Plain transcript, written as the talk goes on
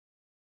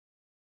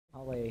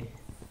Ollie,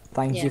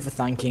 thank you for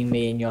thanking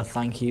me in your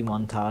thank you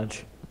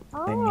montage.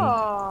 Thingy.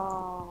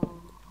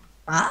 Oh.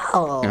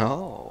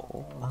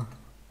 Oh. Oh.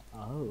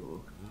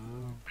 Oh.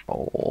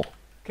 Oh.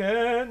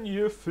 Can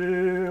you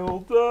feel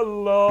the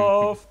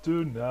love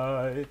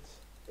tonight?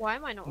 Why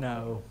am I not?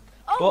 No.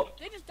 Oh, Well-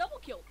 they just double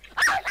killed.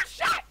 Ah, I got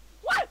shot!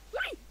 What?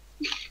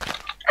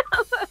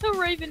 A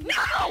raven.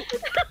 No!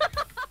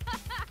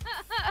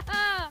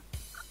 I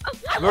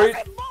Very-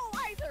 wasn't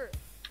mole either!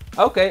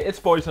 Okay, it's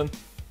poison.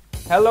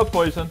 Hello,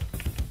 poison.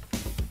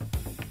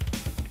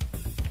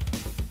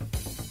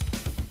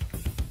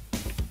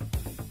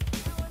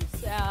 Now I'm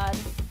sad.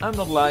 I'm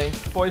not lying.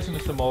 Poison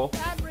is the mole.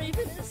 That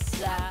raven is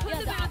sad. Put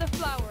the bit with the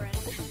flower in.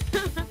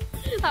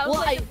 That was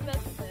Well, like the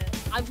best bit.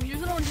 I'm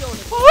using on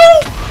Jonas. No!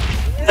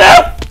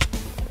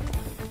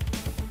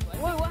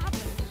 Whoa, what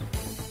happened?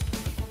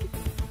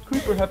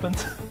 Creeper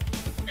happened.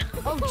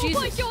 Oh, Oh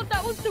Jesus. my god,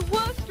 that was the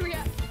worst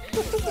reaction.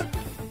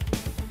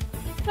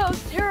 That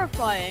was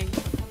terrifying.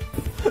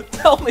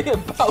 Tell me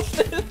about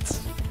it.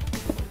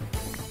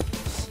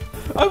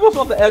 I was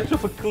on the edge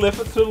of a cliff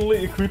and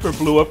suddenly a creeper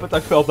blew up and I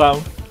fell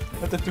down.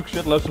 And I took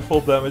shitloads of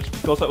fall damage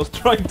because I was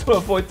trying to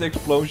avoid the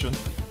explosion.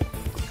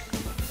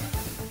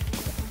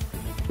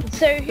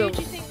 So who do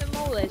you think the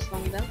mole is,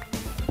 Longy then?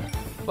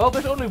 Well,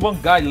 there's only one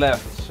guy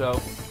left, so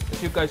if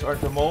you guys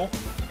aren't the mole,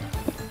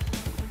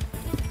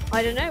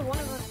 I don't know, one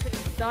of us could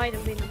have died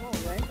and been the mole,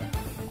 though.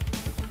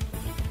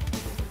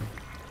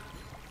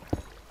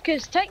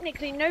 Because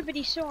technically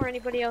nobody saw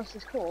anybody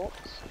else's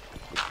corpse.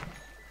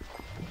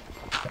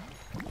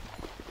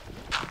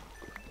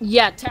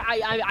 Yeah,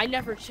 I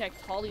never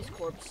checked Holly's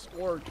corpse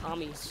or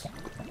Tommy's.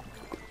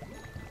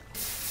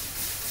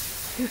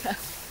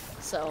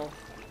 So,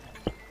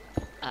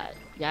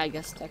 yeah, I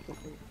guess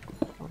technically.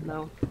 I don't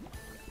know.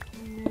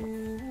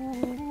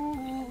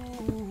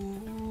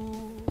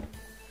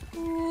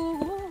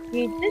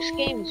 Dude, this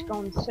game's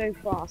gone so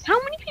fast.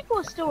 How many people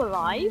are still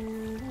alive?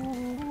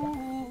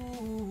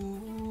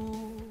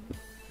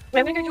 Wait,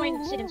 I'm gonna go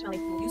join Sid and Smelly.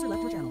 User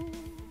left your channel.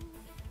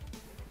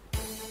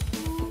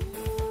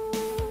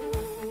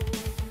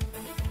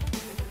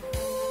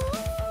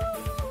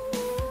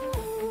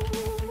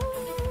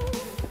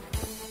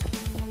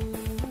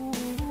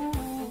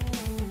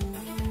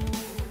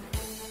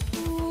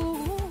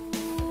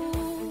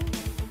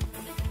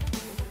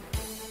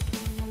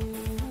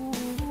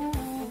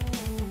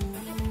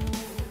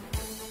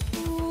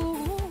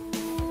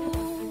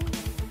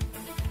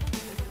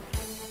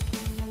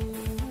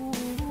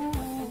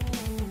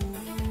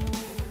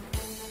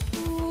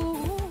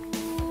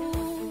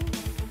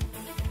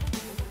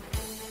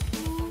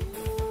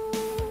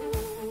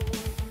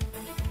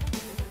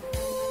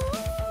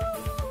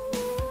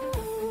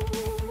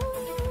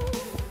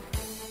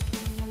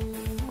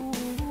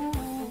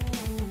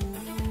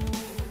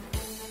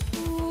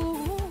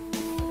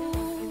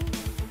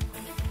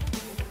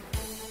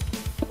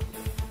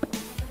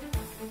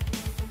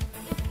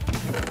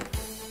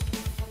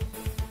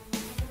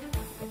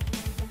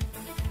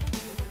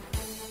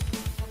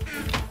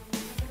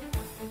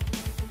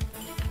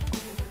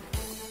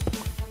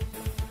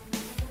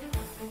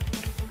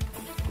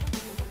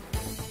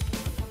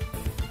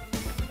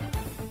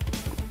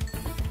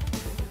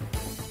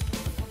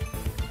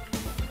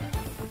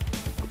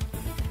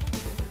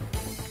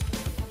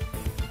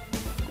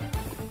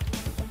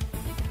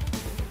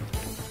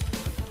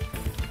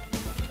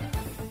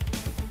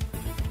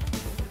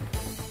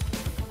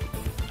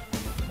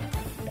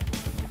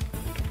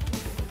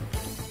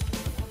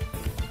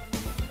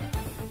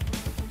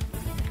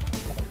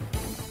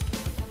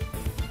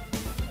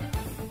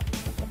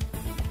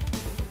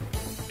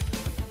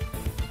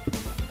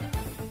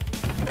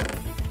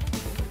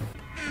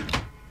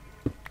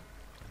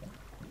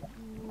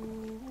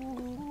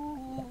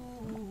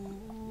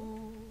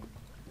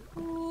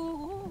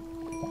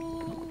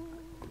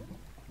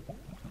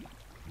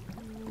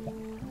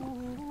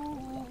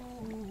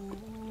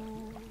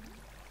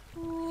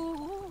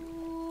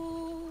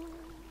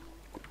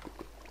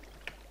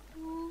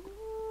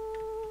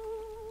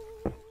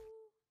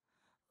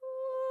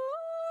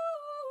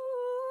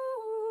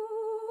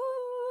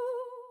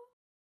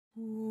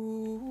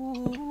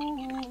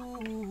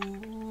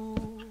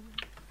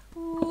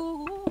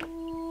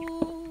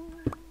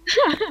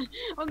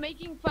 I'm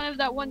making fun of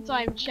that one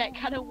time Czech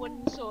had a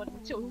wooden sword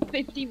until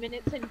 50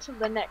 minutes into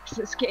the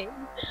Nexus game.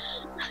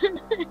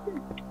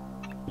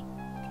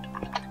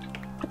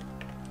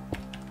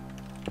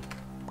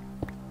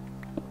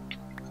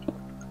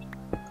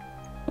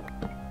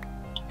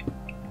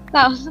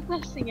 That was the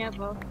best thing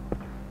ever.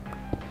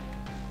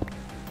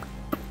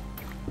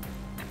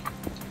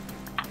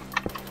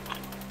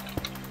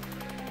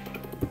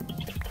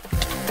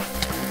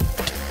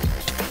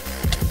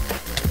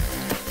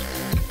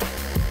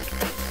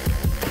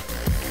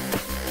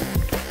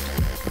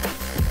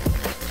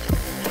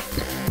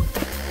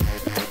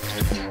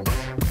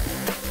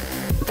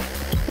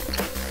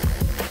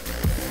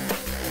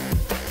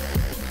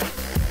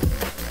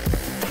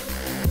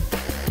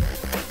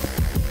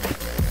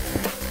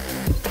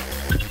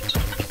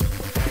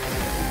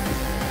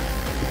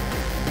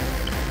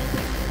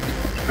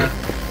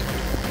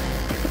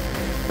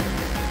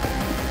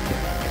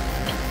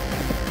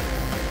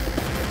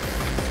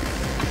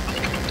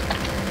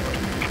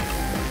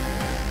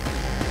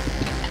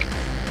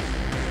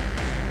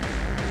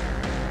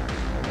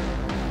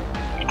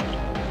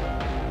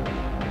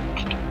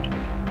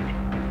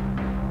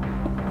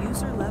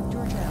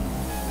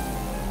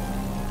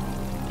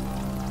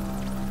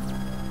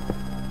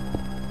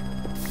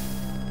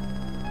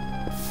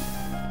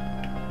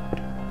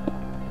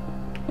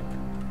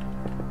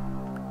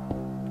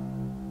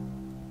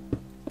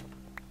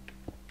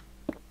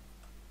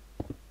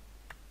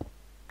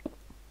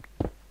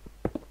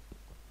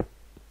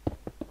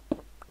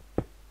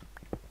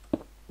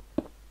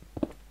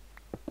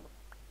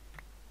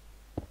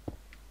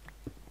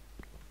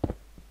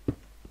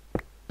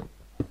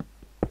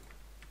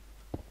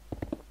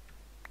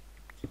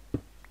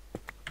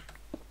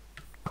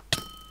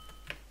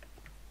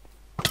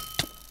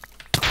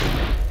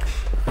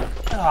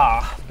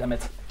 Ah, damn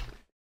it.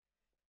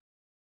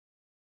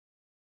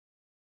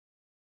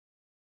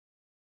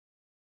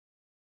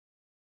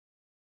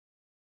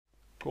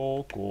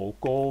 Goal, goal,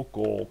 goal,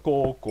 goal,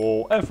 goal,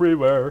 goal,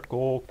 everywhere.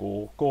 Goal,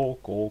 goal, goal,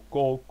 goal,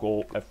 goal,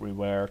 goal,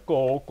 everywhere.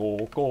 Goal,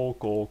 goal, goal,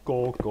 goal,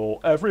 goal,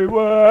 goal,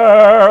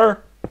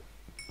 everywhere.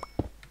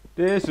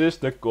 This is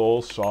the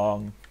goal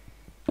song.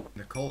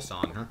 The coal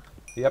song, huh?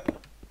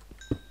 Yep.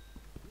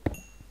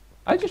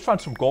 I just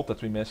found some gold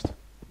that we missed.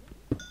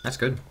 That's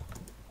good.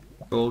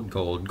 Gold,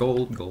 gold,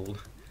 gold, gold.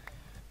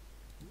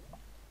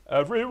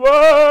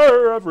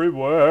 Everywhere,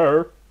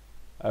 everywhere.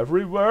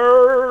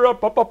 Everywhere,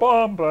 up.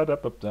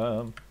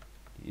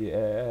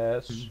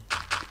 Yes.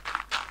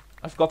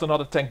 I've got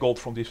another 10 gold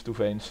from these 2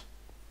 veins.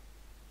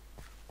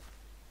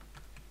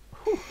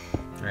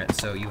 Alright,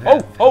 so you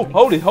have... Oh,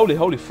 holy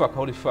fuck.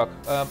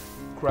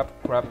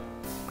 Crap.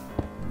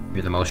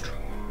 You're the most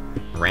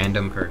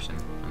random person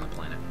on the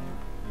planet.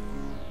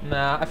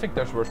 Nah, I think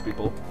there's worse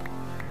people.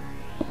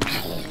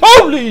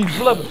 Holy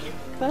blub!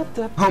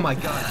 Oh my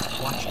god,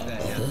 I watched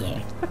that, yeah.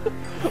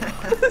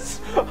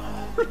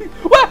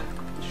 What?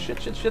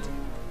 Shit.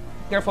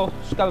 Careful,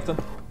 skeleton.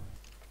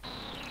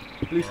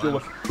 Please deal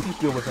with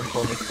him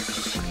for me.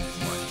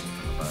 What?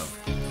 Above.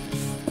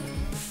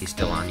 He's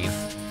still on you.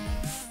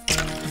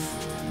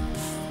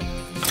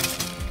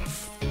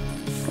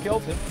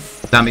 Killed him.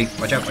 Zombie,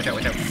 watch out.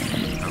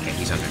 Okay,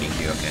 he's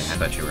underneath you. Okay, I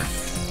thought you were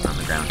on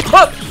the ground.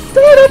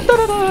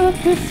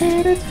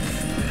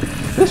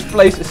 This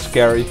place is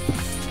scary.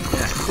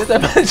 Yeah. Did I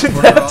mention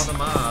Where are that? all the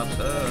mobs?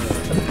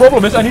 The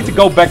problem is I need to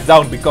go back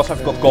down because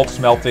I've got gold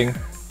smelting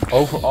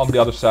over on the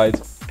other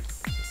side.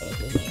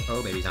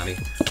 Oh, baby zombie.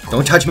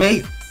 Don't touch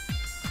me!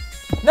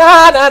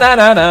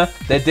 Nah.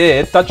 They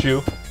did touch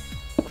you.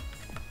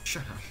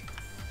 Shut up.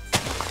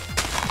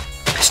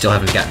 I still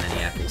haven't gotten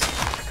any apples.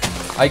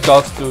 I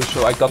got 2,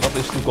 so I got at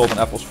least 2 golden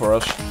apples for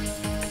us.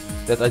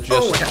 That I just...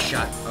 Oh, I got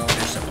shot. Oh,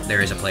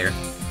 there is a player.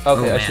 Okay,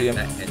 oh, I man, see him.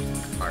 That hit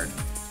hard.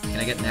 Can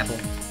I get an apple?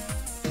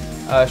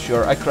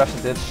 Sure, I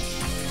crafted it.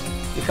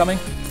 You coming?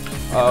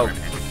 Oh,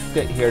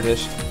 okay, here it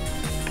is.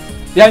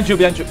 Behind you.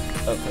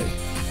 Okay.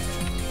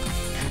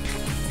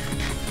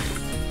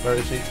 Where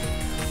is he?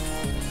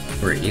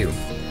 Where are you?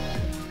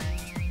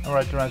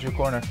 Alright, around your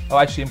corner. Oh,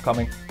 I see him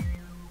coming.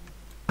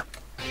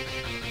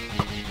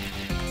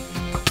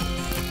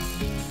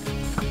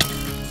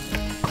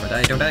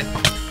 Don't die.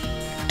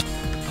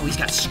 Oh, he's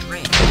got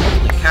strength.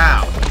 Holy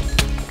cow.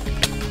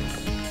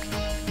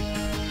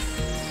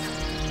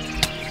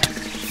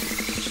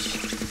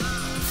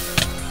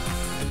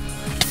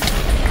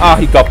 Ah,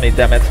 he got me,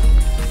 damn it.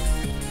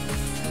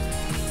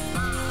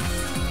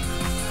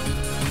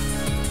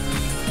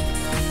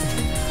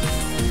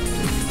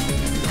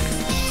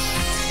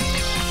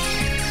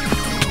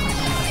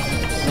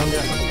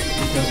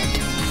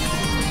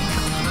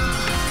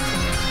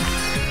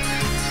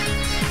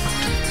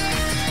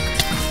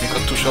 I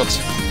got 2 shots.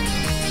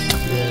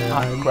 Yeah,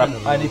 Ah, crap,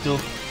 I need to...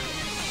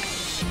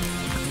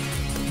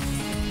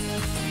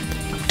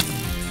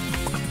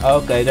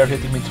 Okay, they're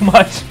hitting me too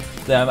much.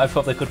 Damn, I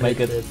thought I could make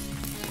it.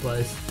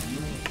 Twice.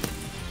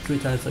 3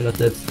 times I got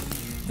it.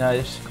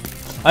 Nice.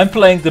 I'm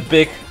playing the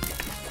big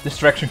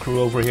distraction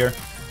crew over here.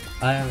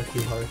 I am a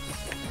team heart.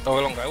 Oh,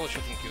 long I was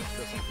shooting you.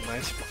 That's not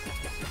nice.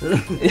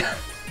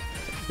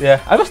 Yeah,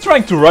 I was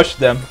trying to rush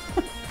them.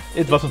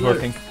 It wasn't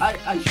working.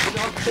 I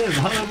shot him!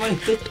 How am I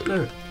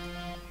Hitler?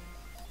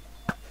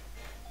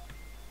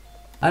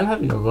 I'm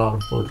having a lot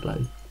of boat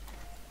life.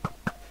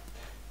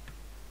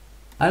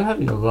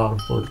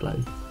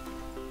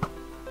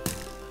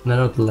 And I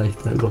don't like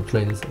to go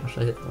playing so much.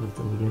 I hit one of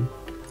them again.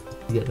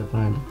 Get it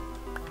behind.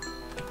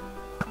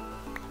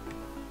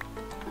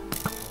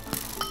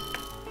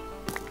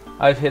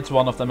 I've hit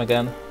one of them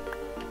again.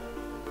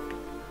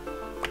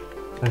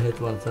 I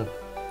hit one time.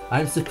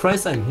 I'm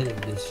surprised I'm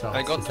hitting these shots.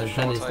 I got 2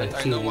 shots. I know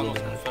shooting one was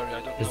them. unfair. I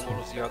don't know what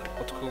was the other,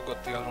 but who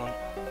got the other one?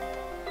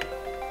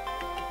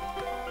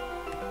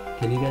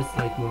 Can you guys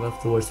like move up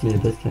towards me a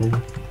bit, can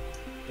you?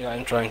 Yeah,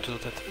 I'm trying to do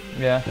that.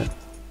 Yeah.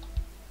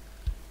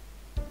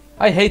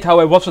 I hate how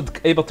I wasn't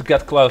able to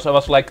get close. I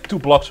was like 2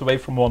 blocks away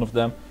from one of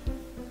them.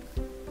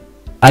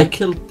 I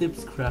killed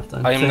Dipscraft.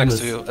 I am next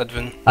to you,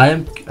 Edwin. I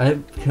am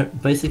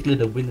basically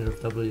the winner of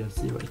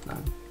WFC right now.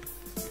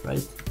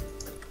 Right?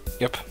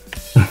 Yep.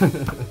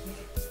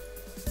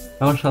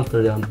 How much health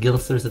are they on?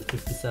 Gilster's at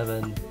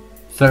 57.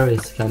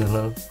 Ferry's kind of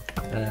low.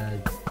 How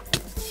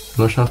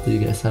much health do you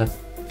guys have?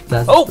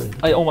 That's Oh! pretty-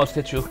 I almost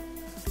hit you.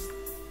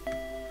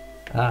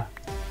 Ah.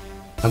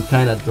 I'm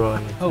kind of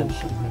drawing Oh.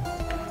 attention here.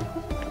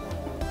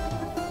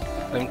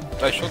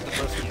 I shot the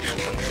person.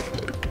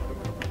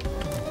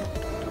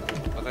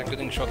 But I'm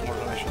getting shot more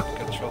than I should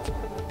get shot.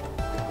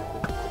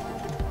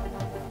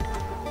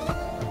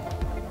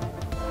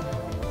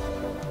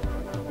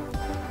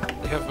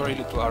 They have very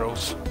little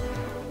arrows.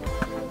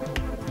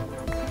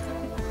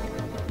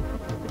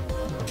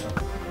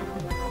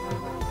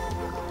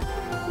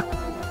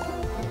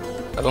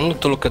 I don't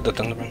need to look at that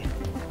enderman.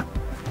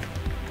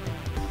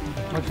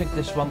 I think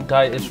this one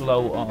guy is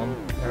low on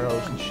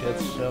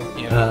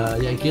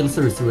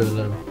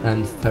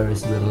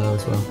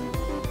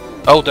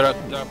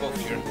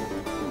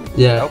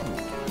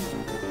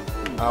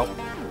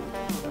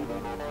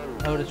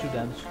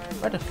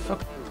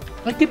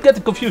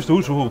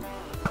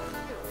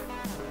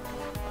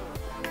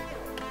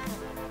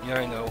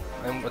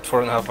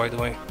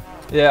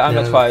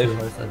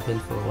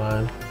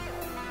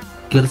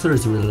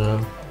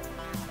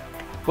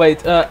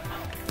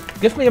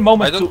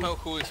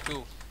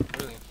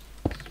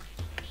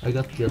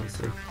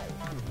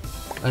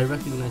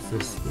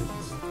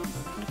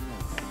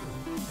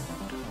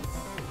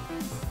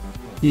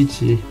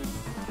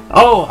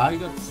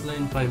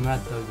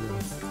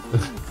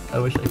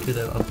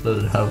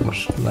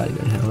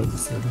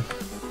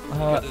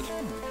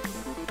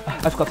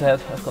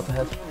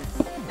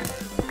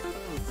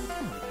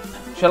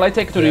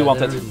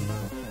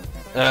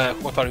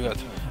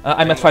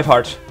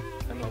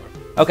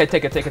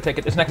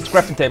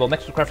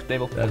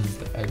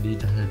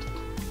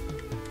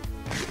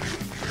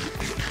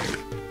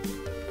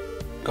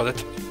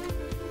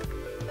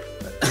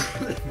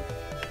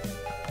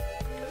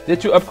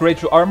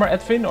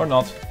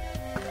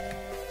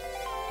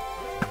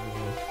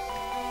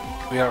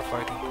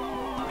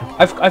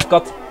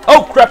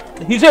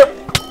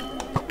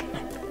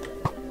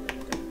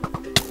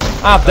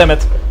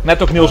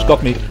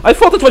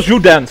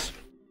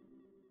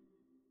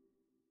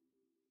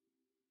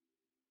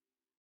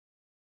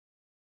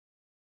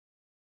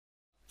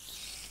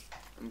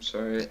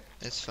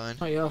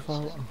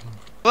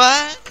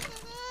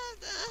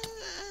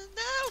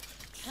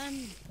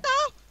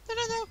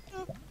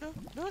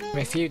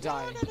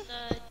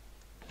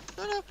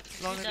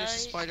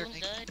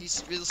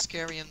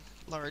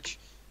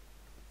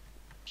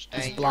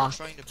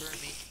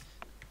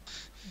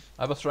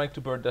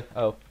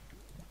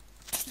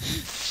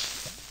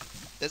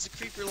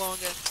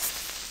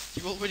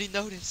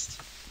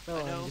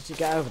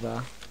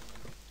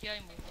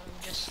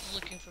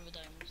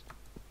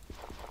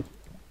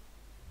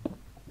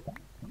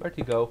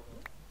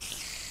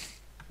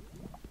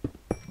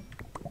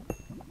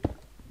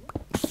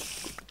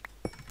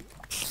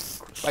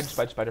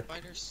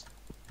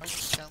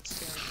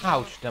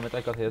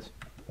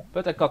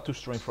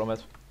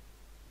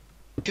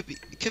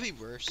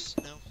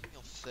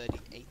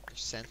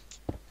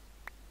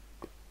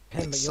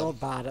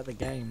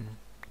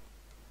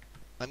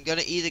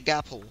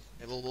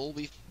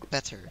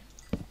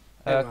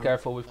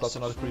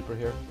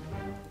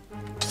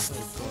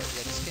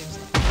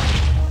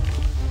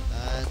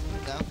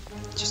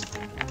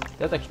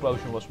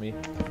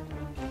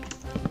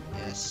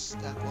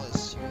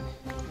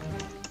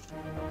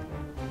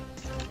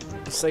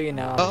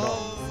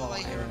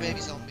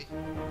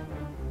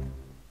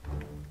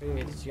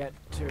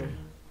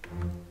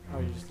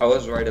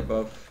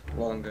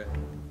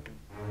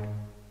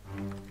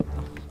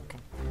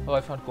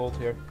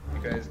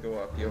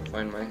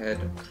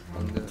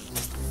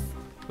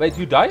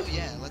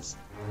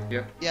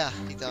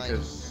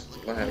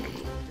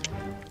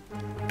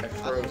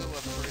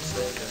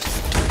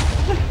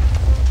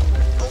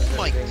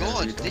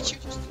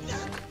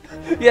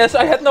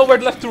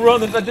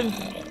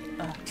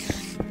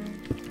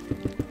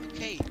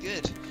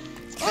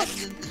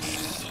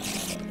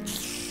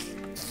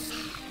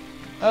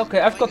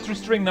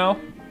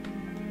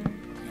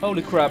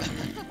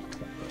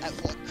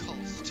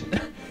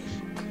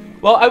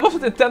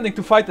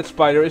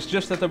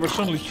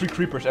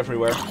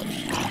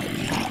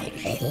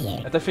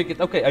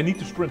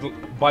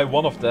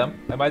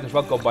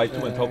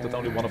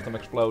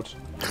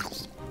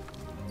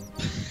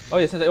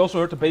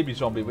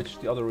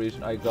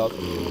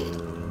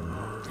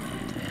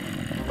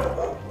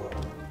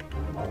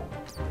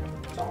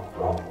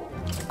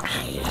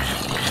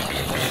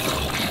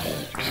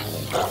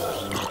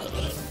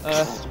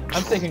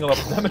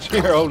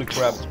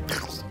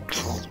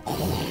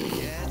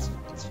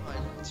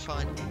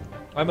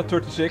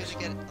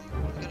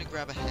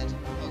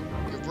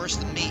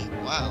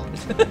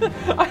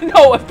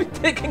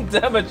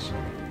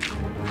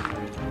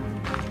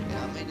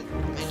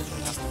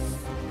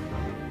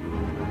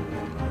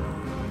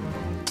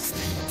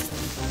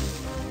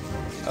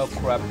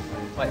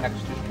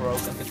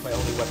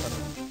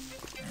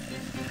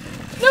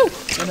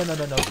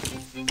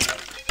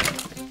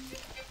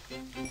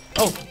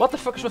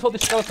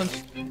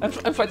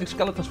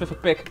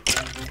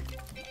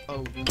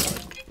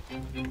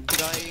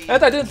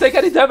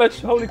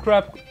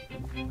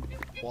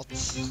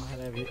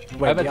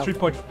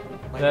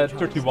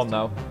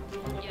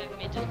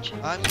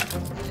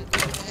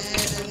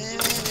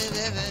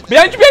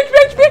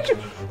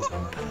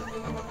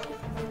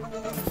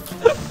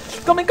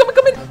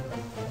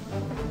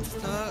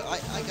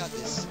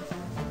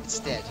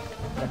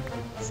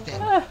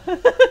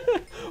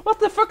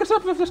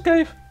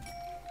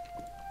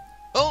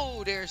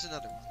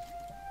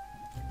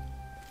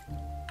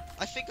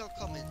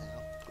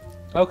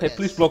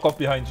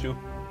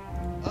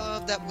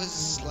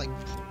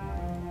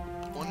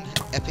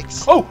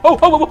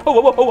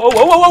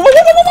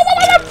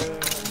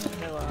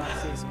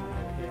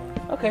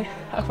Okay,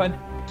 I'm fine.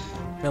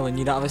 Millen,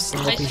 you don't have a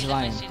single I piece see of them,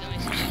 I iron. see them, I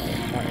see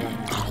them.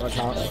 Right. Watch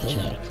out.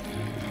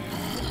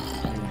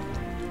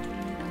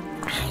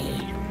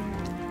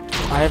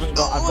 I haven't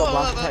got. I've got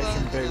blast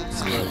protection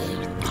boots.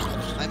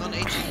 I'm on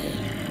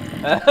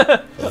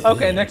 18.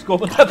 Okay, next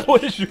golden apple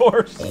is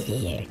yours.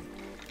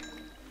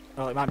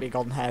 Well, it might be a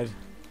golden head.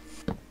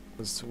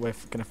 Because we're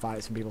gonna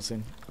fight some people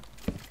soon.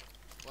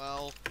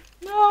 Well.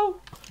 No!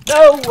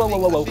 No! Whoa, whoa,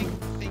 whoa, whoa.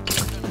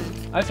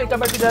 I I think I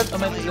might be dead. I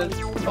might be dead.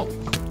 Oh.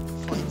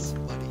 fight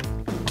somebody.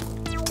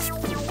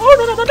 Oh,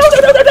 no, no, no, no, no,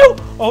 no, no, no!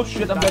 Oh,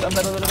 shit, I'm dead. I'm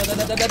dead. I'm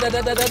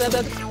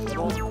dead.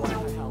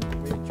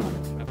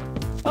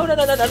 Oh, no,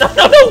 no, no, no, no,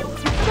 no, no!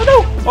 No,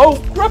 no!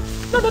 Oh, crap!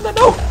 No, no, no,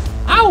 no!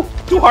 Ow!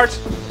 Too hard!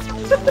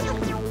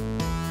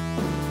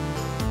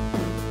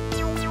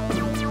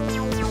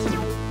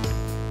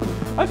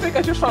 I think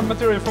I just found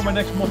material for my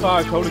next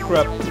montage. Holy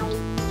crap!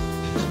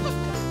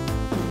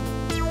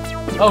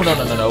 Oh, no,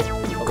 no, no, no.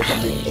 Oh, there's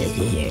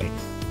something.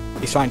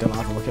 He's trying to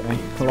laugh. Look at me.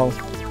 Hello.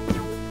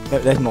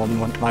 There's more than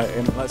one. Right,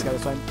 let's go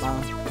this way.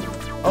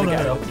 Oh, no,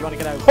 no, no. You want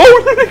to get over?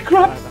 Holy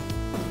crap!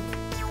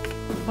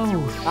 Oh,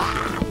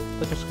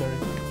 that was scary.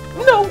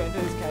 No!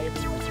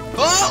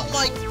 Oh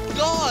my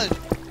god!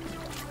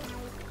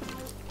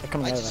 They're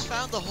coming I over. just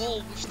found the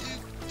hole with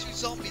two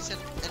zombies and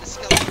a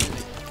skeleton in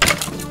it.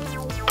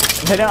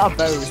 They don't have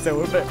bows, so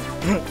we're a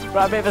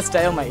bit of a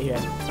stalemate here.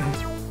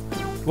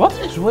 What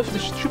is with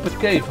this stupid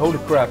cave? Holy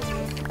crap.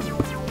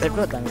 They've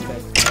got damage though.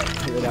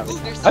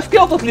 I've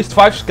killed at least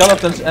 5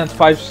 skeletons and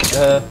 5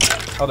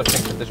 other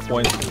things at this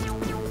point.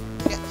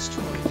 Get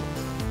destroyed.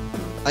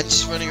 I'm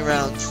just running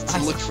around to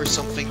look for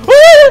something a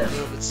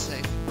little bit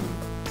safe.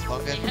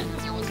 Longer. Is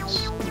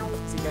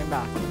he going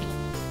back?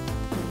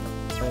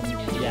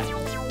 Yeah.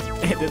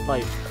 It did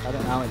like, I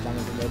don't know how much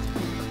damage it did.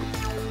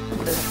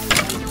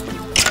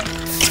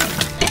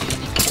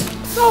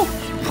 No!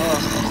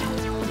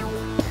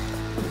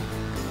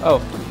 Oh,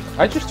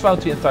 I just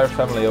found the entire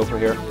family over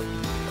here.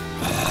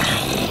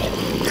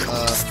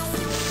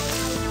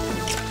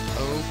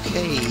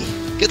 Okay.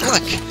 Good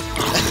luck!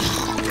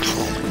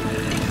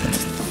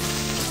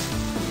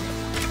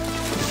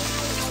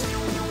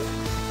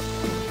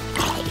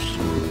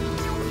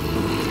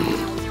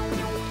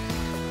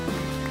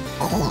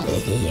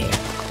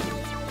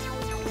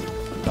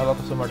 A lot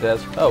of them are dead.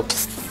 Oh,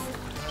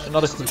 there's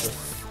another creeper.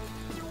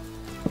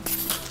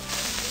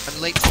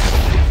 I'm late.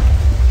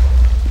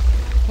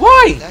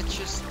 Why? That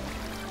just...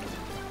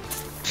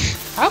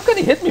 How can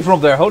he hit me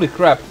from there? Holy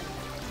crap.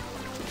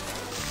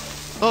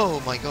 Oh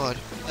my god.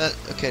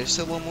 Okay, there's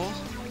still one more.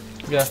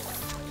 Yeah.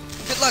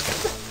 Good luck!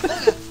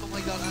 Oh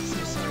my god, I'm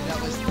so sorry.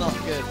 That was not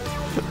good.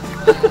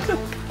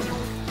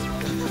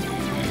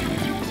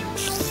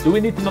 Do we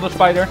need another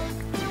spider?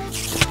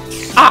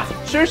 Ah!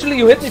 Seriously,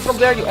 you hit me from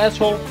there, you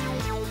asshole!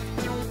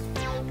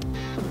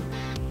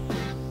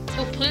 Oh,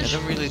 I push.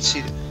 don't really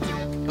see the...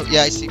 Oh,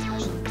 yeah, I see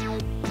first.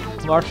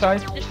 On our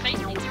side? It's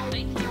fainting, it's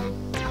fainting.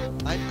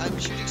 I'm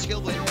shooting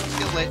skill blade.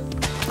 Skill blade.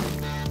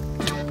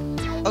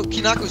 Oh,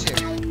 Kinako's here.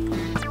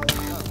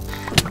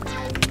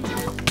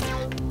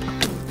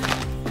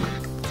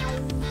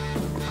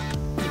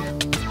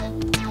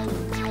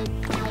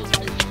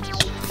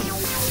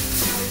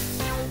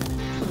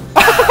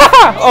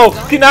 Oh,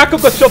 Kinako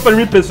got shot by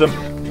Reapism.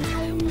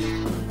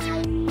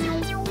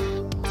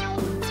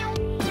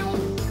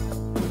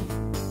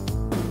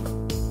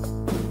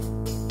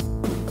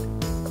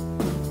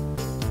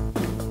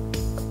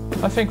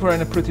 I think we're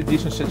in a pretty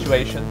decent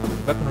situation.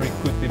 Weaponry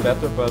could be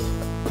better, but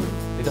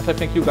because I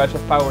think you guys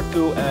have power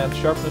 2 and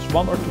sharpness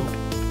 1 or 2.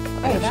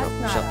 Hey, that's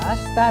not us.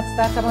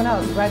 That's someone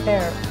else right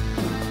there.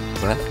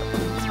 Where?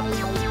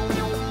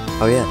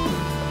 Oh yeah.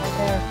 Right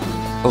there.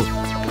 Oh,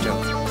 good job.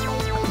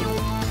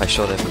 I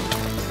shot him.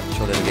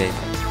 Shot him again.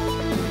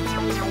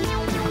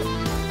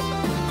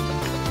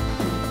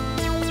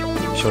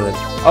 Shot him.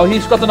 Oh,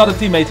 he's got another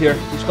teammate here.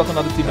 He's got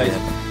another teammate. I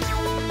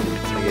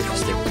gave him a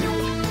stick.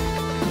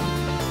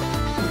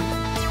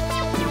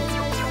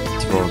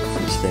 It's wrong for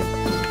the stick.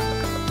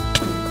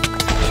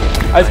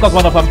 I've got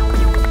one of them.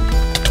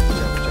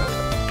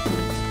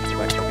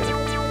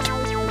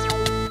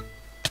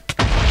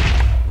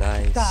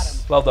 Nice. Got him.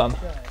 Well done.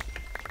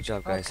 Good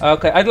job, guys.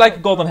 Okay, I'd like a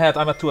golden head.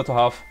 I'm at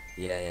 2.5.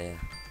 Yeah.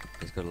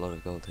 He's got a lot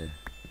of gold here.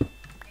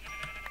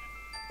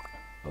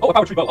 Oh, a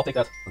power 3 bow. I'll take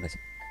that. Oh, nice.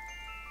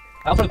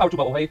 I'll throw the power 2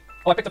 bow away.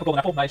 Oh, I picked up a golden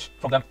apple. Nice.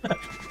 From them. Do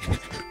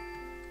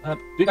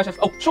you guys have...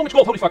 Oh, so much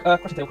gold. Holy fuck.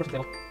 Crescent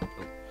table.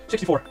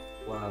 64.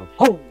 Wow.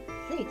 Oh,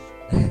 sheesh.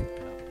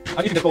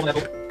 I'm using the golden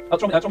apple.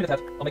 Throw me that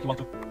head. I'll make you one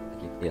too.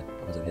 Thank you. Yeah,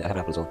 I have an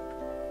apple as well.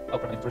 Oh,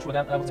 perfect. First one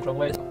again. What's thrown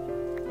away?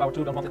 Power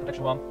 2, don't want it.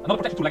 Protection 1. Another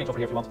protection 2 leggings over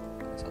here if you want.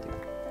 Nice, I'll take that.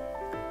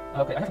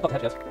 Okay, I haven't got the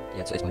head yet. Yeah,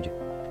 it's behind you.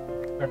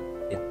 Where?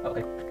 Yeah. Oh,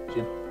 okay.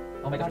 See you.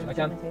 I'll make everything I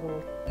can.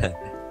 Table.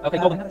 Okay,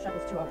 golden. Another shot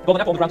is 2 off.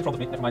 Golden apple on the ground in front of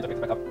me. Never mind, I picked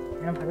it back up. I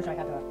wish I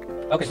had that.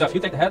 Okay, Duff,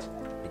 you take the head.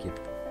 Thank you.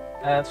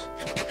 And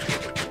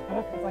Oh,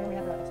 if I only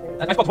had that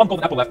upstairs. I've got one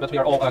golden apple left, but we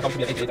are all going to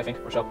be at 88, I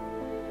think, or so.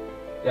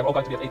 Yeah, we're all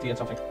going to be at 80 and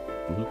something.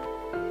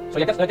 So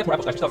yeah, get more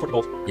apples, guys. We still have 40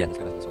 gold. Yeah, that's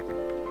good. That's good.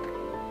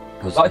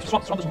 Well, if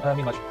Swan doesn't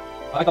mean much.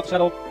 I got the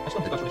saddle. I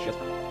still need to go through this shit.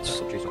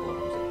 So Jason Gold,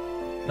 who's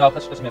that? No,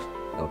 that's Smith.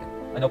 Okay.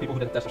 I know people who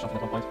did a test or something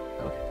at one point.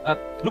 Okay.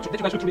 Did you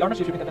guys look through the armor,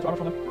 see if you can get that armor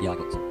from them? Yeah, I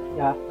got some.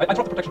 Yeah. I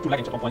dropped the protection 2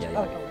 leggings at one point.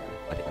 Yeah, I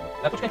did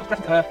that. Which game was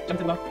pressing,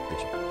 jumping down? I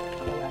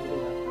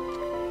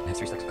have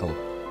 3 stacks of coal.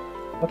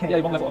 Okay. Yeah,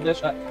 1 level on this.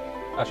 Shit, I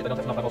don't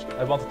have enough levels.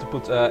 I wanted to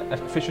put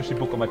efficiency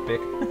book on my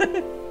pick.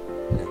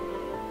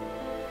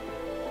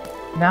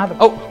 Now the.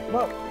 Oh!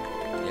 Whoa.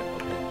 Yep,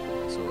 okay.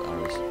 I saw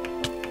arrows.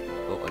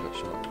 Oh, I got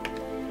shot.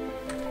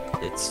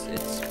 It's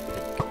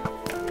pink.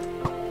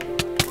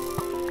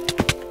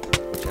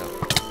 Watch out.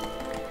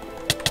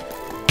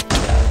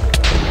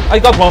 I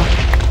got one!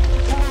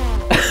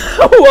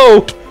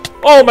 Whoa!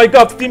 Oh my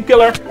god, team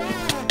killer!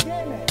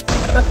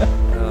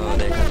 Oh,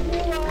 they got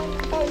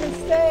Oh,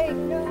 mistake!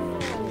 No!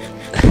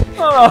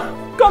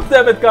 Oh, god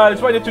damn it,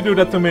 guys! Why did you do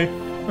that to me?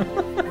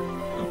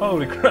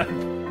 Holy crap!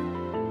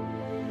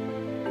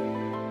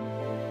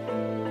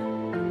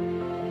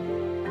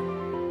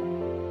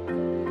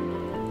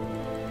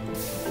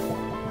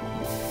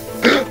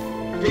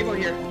 People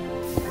here.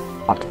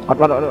 What? Oh,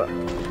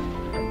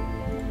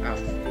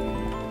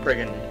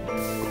 friggin'.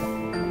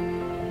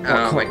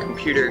 Oh, my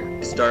computer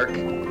is dark. I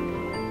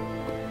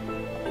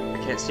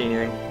can't see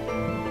anything.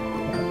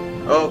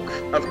 Oh,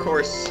 of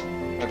course.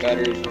 My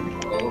battery's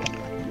low.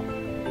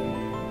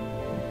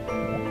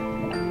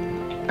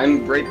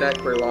 I'm right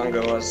back where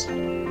Longo was.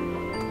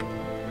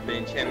 With the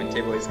enchantment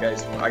table, these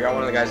guys. I got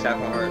one of the guys half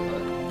a heart,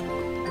 but.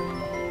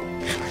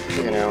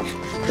 You know.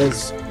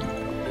 There's.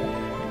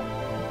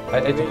 I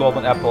ate the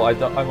golden apple. I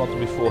want to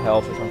be full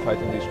health if I'm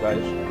fighting these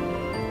guys.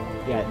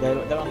 Yeah,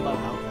 they're on low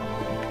health.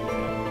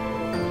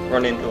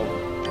 Run into them.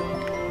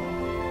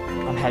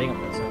 I'm heading up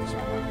the surface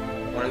right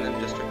now. One of them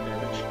just took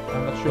damage.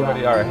 I'm not sure where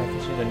they are. I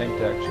haven't seen their name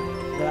tags.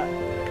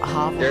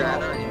 They're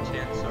at our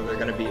enchant, so they're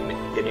gonna be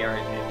getting our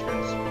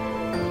enchants.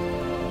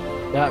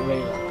 They're not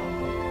really low.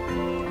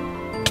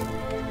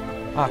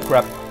 Ah,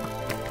 crap.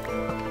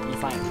 You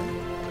find them.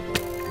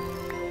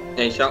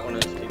 Yeah, he shot one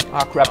of his teammates.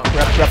 Ah, crap.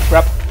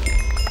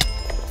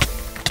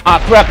 Ah,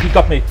 crap, he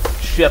got me.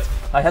 Shit.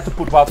 I had to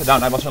put water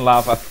down. I was in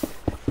lava.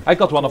 I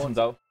got one of them,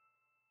 though.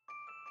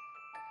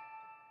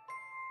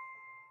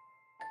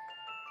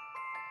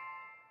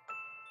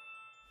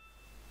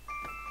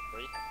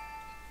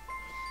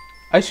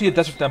 I see a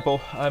desert temple.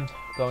 I'm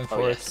going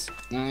for it.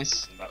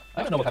 Nice.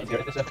 I don't know what happened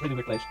here. It is a really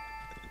weird place.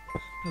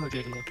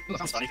 Okay. Well,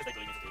 sounds funny because they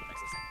really need to do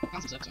nexus.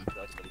 Sounds absurd.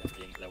 Just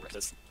being low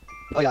resist.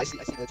 Oh yeah, I see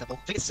the temple.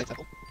 I think it's the same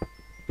temple.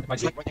 Might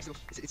It's be. like right next to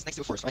it's next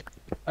to a forest,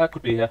 right?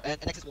 Could be, yeah. And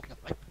X is walking up,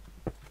 right?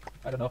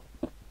 I don't know.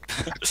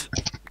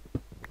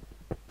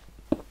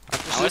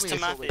 How is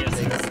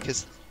Timotheus?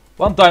 Because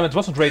 1 diamond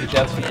wasn't raided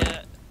yet.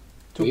 Yeah.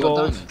 2 We got gold.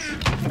 diamonds.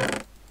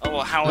 Oh,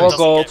 well, how More doesn't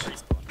gold. get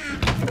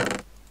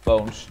respawn?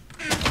 Bones.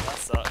 That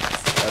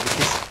sucks.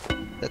 because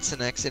that's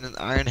an X in an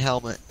iron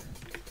helmet.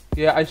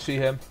 Yeah, I see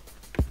him.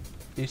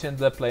 He's in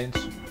the plains.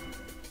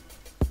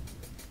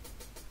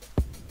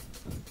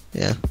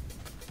 Yeah.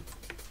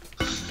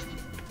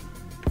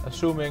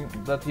 Assuming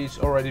that he's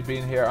already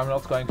been here, I'm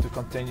not going to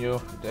continue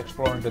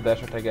exploring the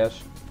desert, I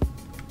guess.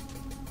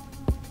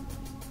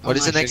 What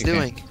is the next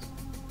doing?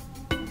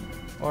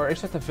 Or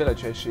is that the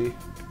village I see?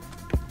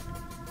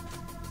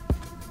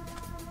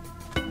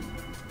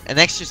 An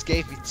X just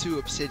gave me 2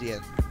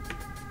 obsidian.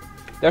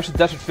 There's a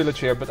desert village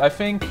here, but I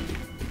think...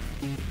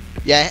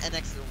 Yeah, an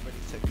X already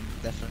took,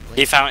 definitely.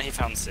 He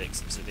found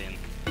 6 obsidian.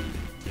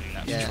 Doing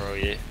that to troll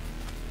you.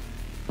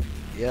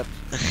 Yep.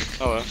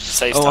 Oh well,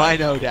 saves oh, time. I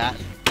know that.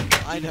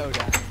 I know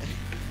that.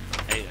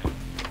 Hey,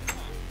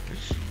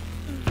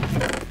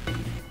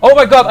 Oh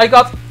my god, I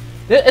got...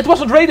 It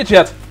wasn't raided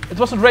yet! It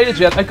wasn't raided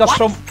yet, I got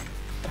some...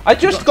 I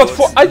just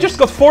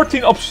got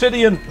 14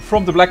 obsidian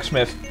from the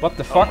blacksmith. What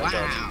the fuck? Oh my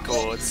god,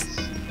 gourds.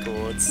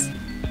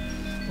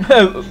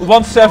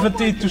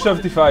 170 to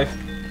 75.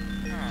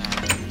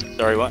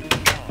 Sorry, what?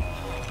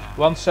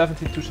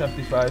 170 to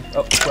 75.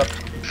 Oh, crap.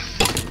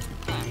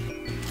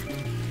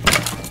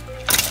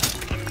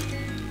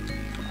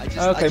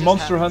 Okay,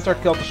 Monster Hunter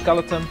killed the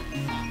skeleton.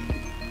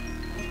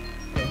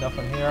 Okay,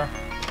 nothing here.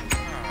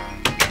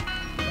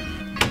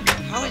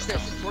 How is there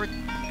 4?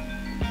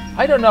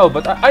 I don't know,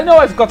 but I know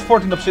I've got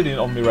 14 obsidian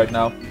on me right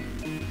now.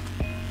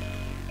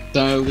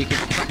 So we could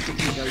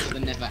practically go to the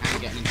Nether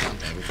and get an enchant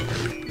table.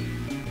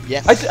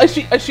 Yes.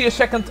 I see a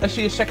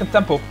second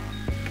temple.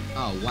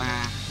 Oh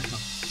wow.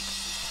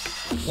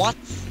 What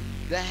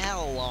the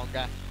hell,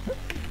 Longa?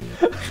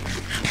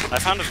 I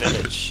found a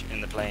village in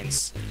the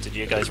plains. Did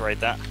you guys raid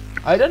that?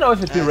 I don't know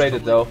if it's been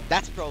raided though.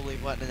 That's probably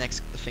what the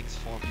next thing's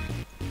for.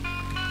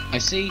 I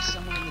see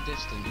someone in the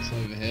distance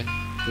over here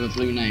with a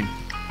blue name.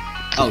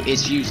 Oh,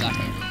 it's you, Zach.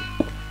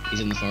 He's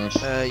in the forest.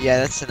 Yeah,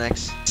 that's an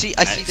X. See,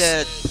 I see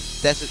the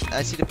desert.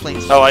 I see the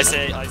plains. Oh, I see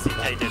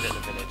K did at the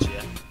village,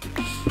 yeah.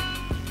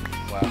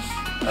 Wow.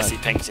 I see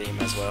pink team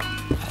as well.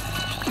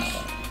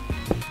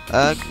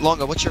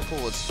 Longa, what's your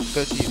forwards?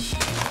 Go to you.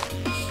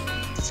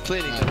 It's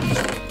clearly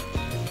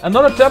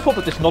Another temple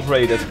that is not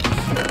raided.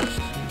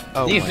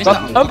 Oh,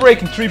 but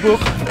Unbreaking Tree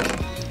Book.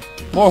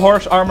 More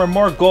horse armor,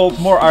 more gold,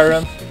 more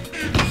iron.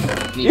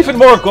 Even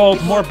more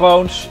gold, more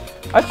bones.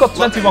 I've got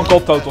 21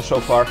 gold total so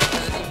far.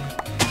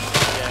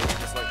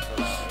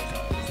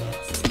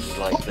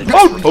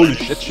 Oh, holy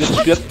shit, shit,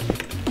 shit.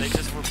 They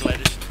just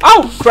replenished.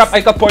 Ow! Crap, I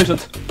got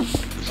poisoned.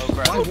 Oh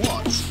crap. By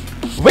what?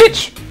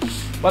 Witch!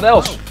 What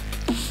else?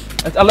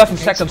 And 11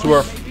 seconds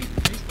worth.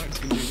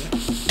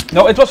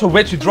 No, it was a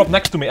witch who dropped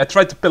next to me. I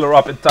tried to pill her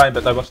up in time,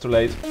 but I was too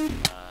late.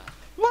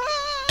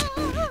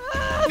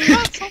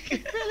 That's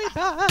something really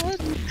bad.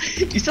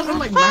 You sound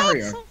like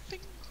Mario.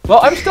 Well,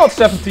 I'm still at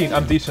 17.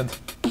 I'm decent.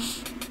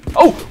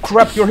 Oh,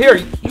 crap, you're here.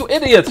 You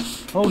idiot.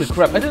 Holy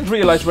crap, I didn't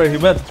realize where he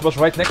went. It was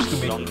right next to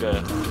me.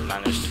 Longer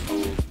managed to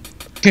pull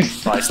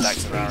 5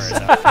 stacks of arrows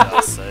out of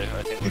us, so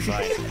I think we're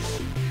fine.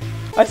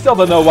 I still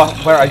don't know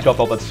where I got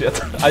all that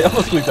shit. I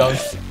honestly don't.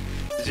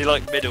 Did you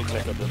like middle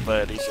click on the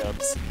birdie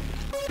shots?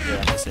 Yeah,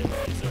 I'm the same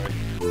way, sorry.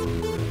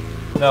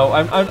 No,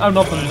 I'm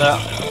not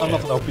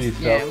an OP. So.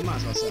 Yeah, we might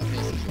as well set up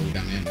here since we're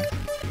down here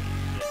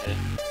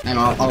now.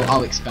 No,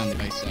 I'll expand the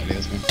base slightly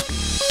as well.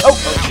 Oh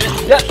shit!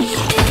 Yeah.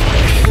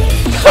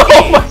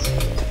 Oh my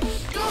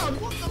God,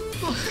 what the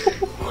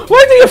fuck?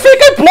 Why do you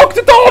think I blocked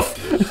it off?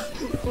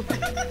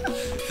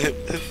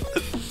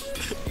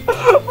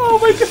 Oh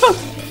my god!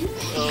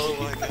 Oh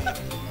my god.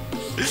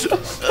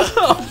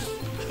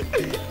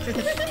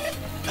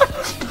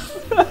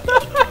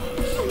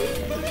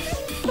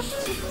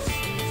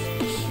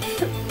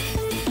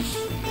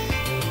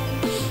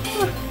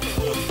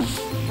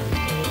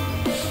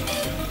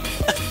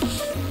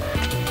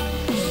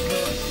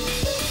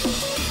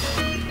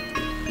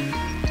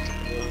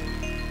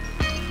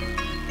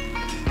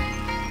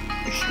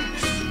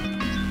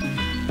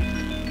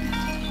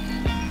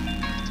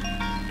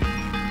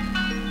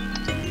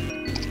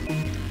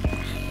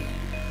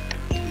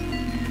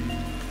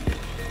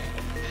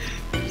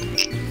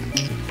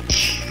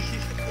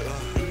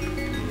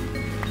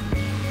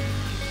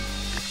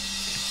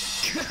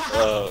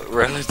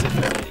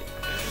 Relatively.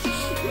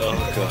 Oh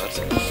god.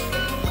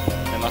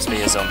 There must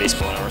be a zombie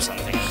spawner or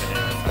something over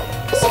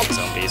here. Some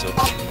zombies or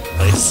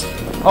place.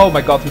 Oh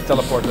my god, he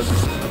teleported.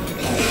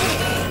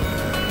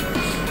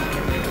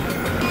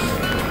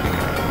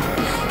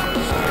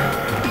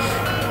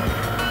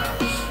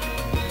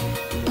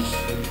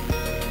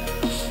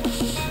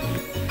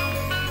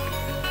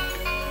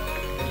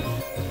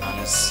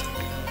 Nice.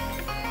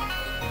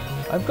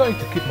 I'm going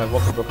to keep my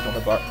water bucket on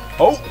the bar.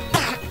 Oh!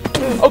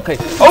 Okay.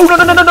 Oh no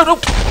no no no no no!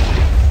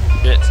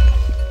 Shit.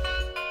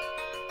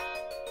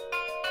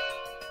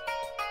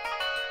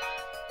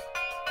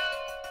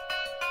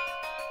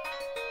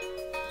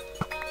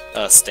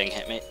 Sting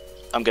hit me.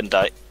 I'm gonna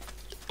die.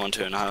 1,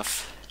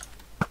 2.5.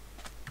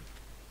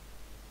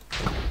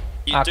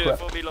 You do crap. it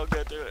for me,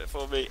 Longer, do it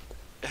for me.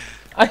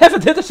 I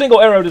haven't hit a single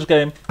arrow this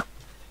game.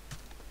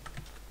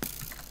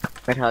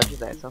 Wait, how did you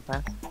die so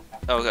fast?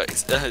 Oh, okay.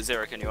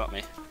 Zero, can you up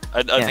me?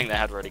 I think they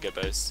had really good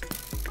bows.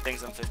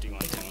 Things on 51,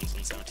 Tim's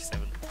on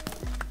 77.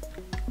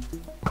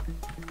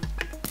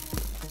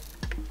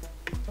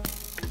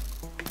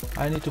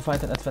 I need to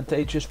find an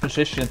advantageous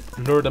position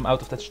to lure them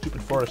out of that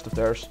stupid forest of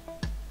theirs.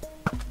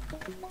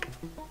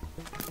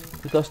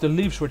 Because the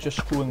leaves were just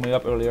screwing me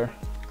up earlier.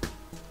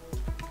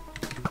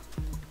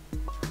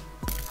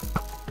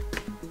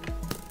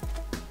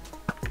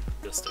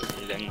 Just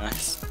really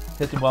nice.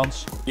 Hit him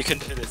once. You can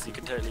do this, you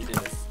can totally do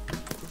this.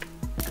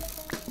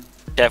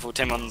 Careful,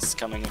 Timon's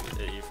coming at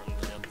you from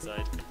the other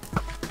side.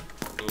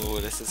 Oh,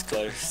 this is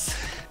close.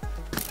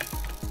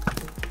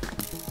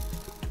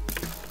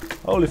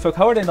 Holy fuck,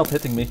 how are they not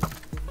hitting me?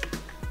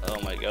 Oh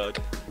my god.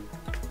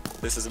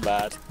 This is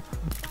bad.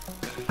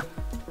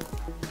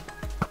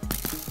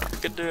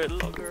 You can do it,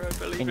 Longer, I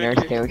believe And in you're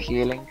you. still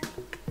healing.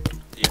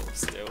 Yeah,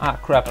 still. Ah,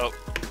 crap. Oh,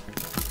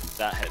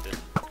 that hit it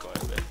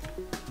quite a bit.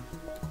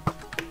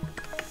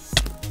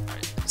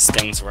 Alright,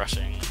 Sting's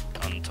rushing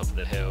on top of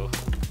the hill.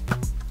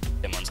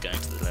 Timon's going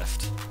to the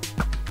left.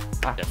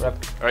 Ah,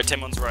 crap. Alright,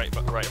 Timon's right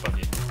above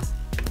you.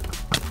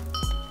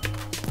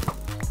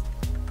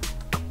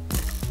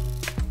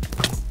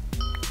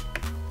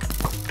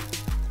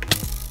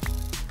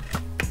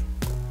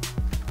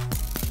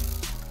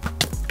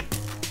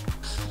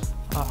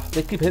 Ah,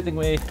 they keep hitting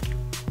me.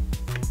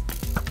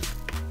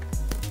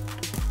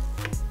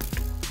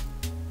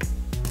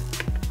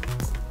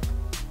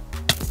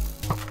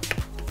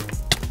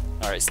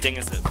 Alright, Sting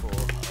is at 4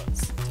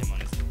 hearts,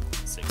 Timon is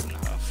at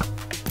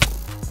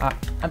 6.5. Ah,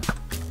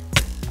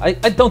 I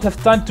don't have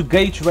time to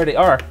gauge where they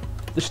are.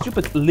 The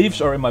stupid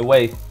leaves are in my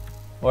way.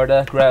 Or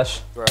the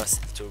grass. Grass,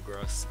 the tall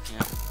grass,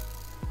 yeah.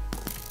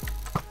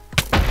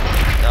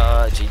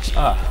 Ah, GG.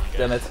 Ah,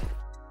 damn it.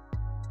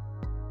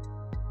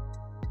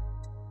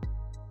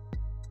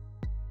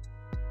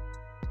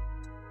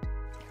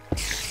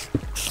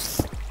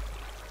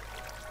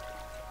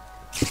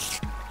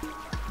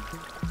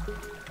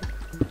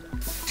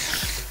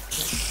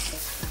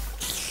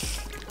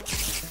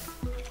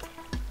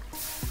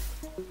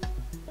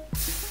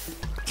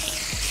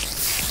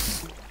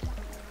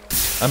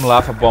 I'm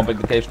lava bombing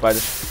the cave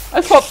spiders.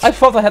 I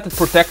thought I had it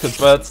protected,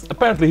 but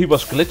apparently he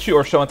was glitchy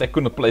or so and I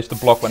couldn't place the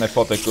block when I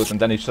thought I could, and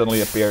then he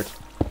suddenly appeared.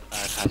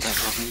 I've had that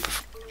problem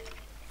before.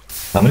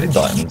 How many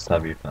diamonds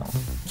have you found?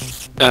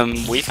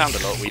 We found a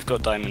lot. We've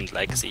got diamond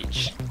legs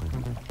each.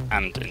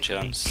 And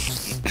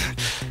enchants.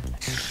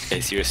 In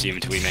case you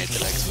assumed we made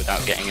the legs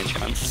without getting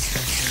enchants.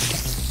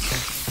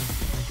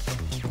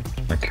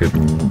 I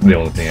couldn't. The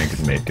only thing I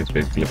could make is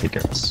basically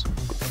pickaxe.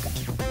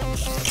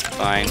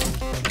 Fine.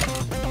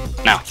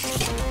 Now.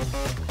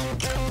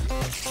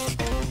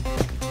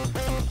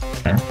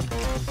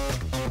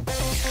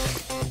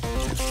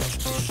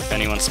 If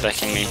anyone's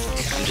specking me,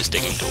 I'm just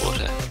digging to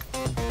water.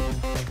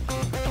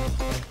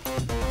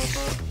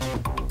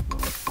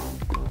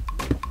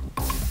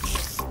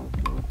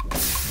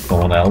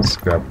 Someone else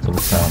grabbed some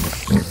sound.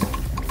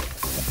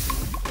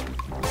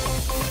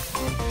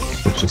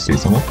 Let's just see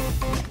someone.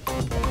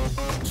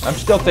 I'm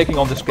still taking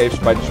on this cave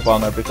spider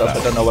spawner because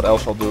I don't know what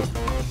else I'll do.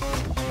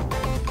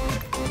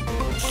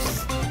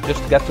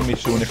 Just get to me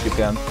soon if you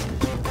can.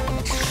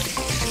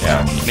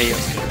 Yeah. Me.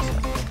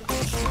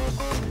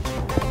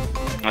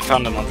 I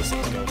found another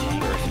 6 gold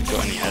lumber if you've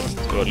got any heads,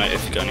 or no,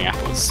 if you've got any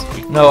apples.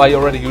 No, I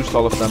already used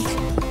all of them.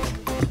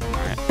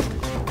 Alright.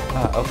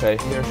 Ah, okay,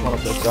 here's one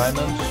of those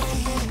diamonds.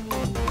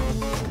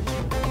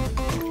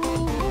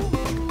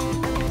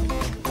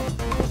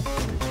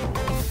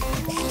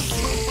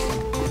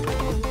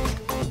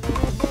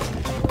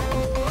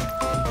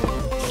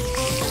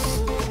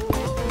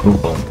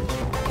 Boom.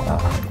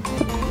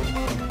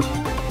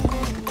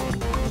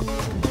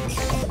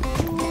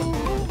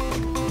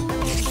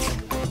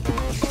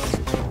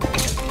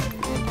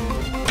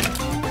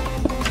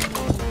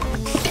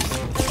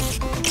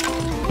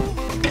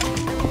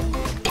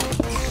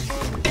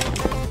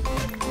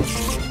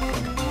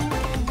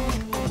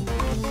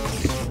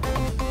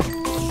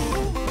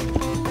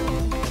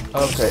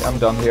 Okay, I'm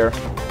done here.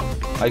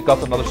 I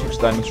got another 6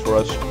 diamonds for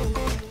us.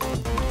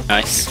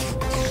 Nice.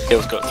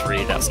 Hill's got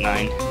 3, that's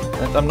 9.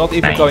 And I'm not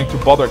even going to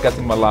bother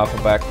getting my lava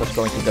back, that's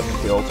going to get me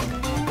killed.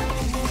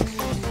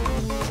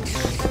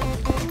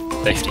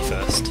 Safety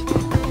first.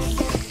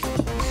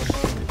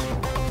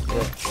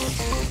 Yeah.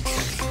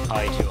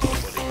 Hide your whole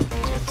body.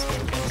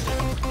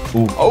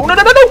 Ooh. Oh no!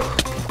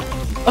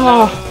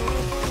 Ah!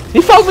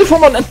 He found me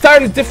from an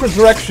entirely different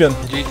direction.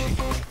 GG.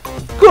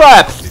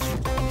 Crap!